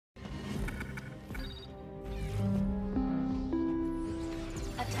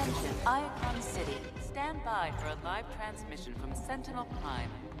Icon City, stand by for a live transmission from Sentinel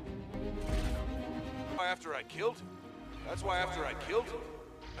Prime. After I killed? That's why after I killed,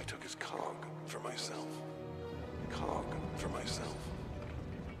 I took his cog for myself. Cog for myself.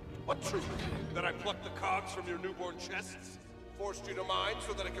 What truth? That I plucked the cogs from your newborn chests? Forced you to mine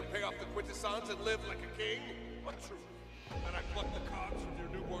so that I could pay off the quintessons and live like a king? What truth? That I plucked the cogs from your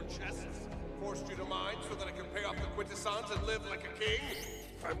newborn chests? Forced you to mine so that I could pay off the quintessons and live like a king?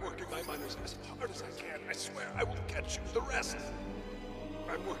 I'm working my miners as hard as I can. I swear I will catch you the rest.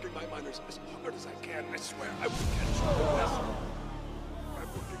 I'm working my miners as hard as I can. I swear I will catch you the rest. I'm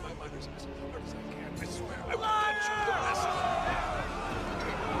working my miners as hard as I can. I swear I will catch you the rest.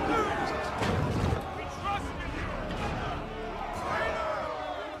 We trust in you!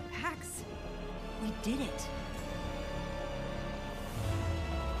 Pax, we did it.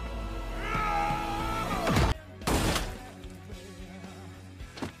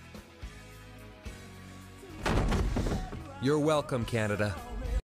 You're welcome, Canada.